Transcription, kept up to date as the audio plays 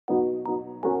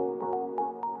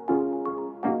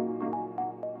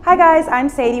Hi guys, I'm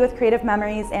Sadie with Creative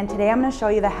Memories, and today I'm going to show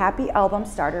you the Happy Album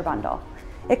Starter Bundle.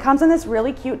 It comes in this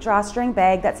really cute drawstring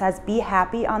bag that says Be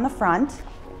Happy on the front.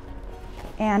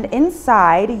 And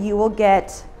inside you will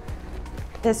get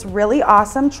this really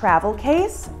awesome travel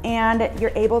case, and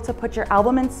you're able to put your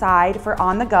album inside for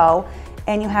on the go,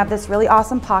 and you have this really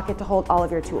awesome pocket to hold all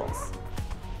of your tools.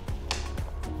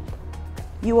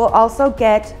 You will also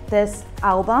get this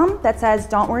album that says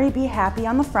Don't Worry, Be Happy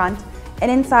on the front, and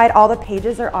inside all the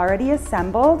pages are already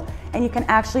assembled, and you can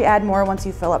actually add more once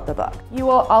you fill up the book. You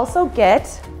will also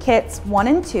get kits 1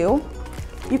 and 2.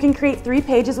 You can create 3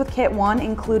 pages with kit 1,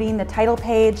 including the title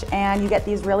page, and you get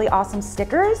these really awesome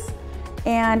stickers.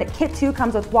 And kit 2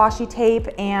 comes with washi tape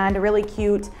and really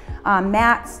cute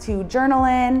mats to journal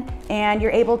in, and you're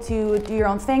able to do your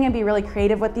own thing and be really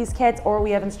creative with these kits, or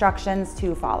we have instructions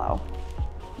to follow.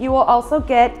 You will also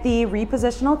get the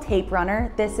Repositionable Tape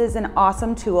Runner. This is an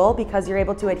awesome tool because you're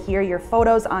able to adhere your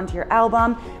photos onto your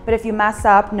album, but if you mess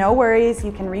up, no worries,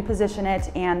 you can reposition it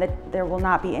and there will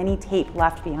not be any tape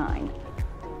left behind.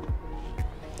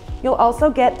 You'll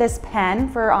also get this pen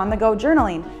for on-the-go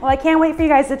journaling. Well, I can't wait for you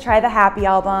guys to try the Happy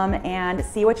Album and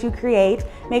see what you create.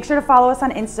 Make sure to follow us on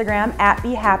Instagram at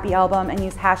BeHappyAlbum and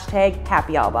use hashtag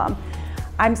HappyAlbum.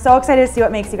 I'm so excited to see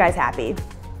what makes you guys happy.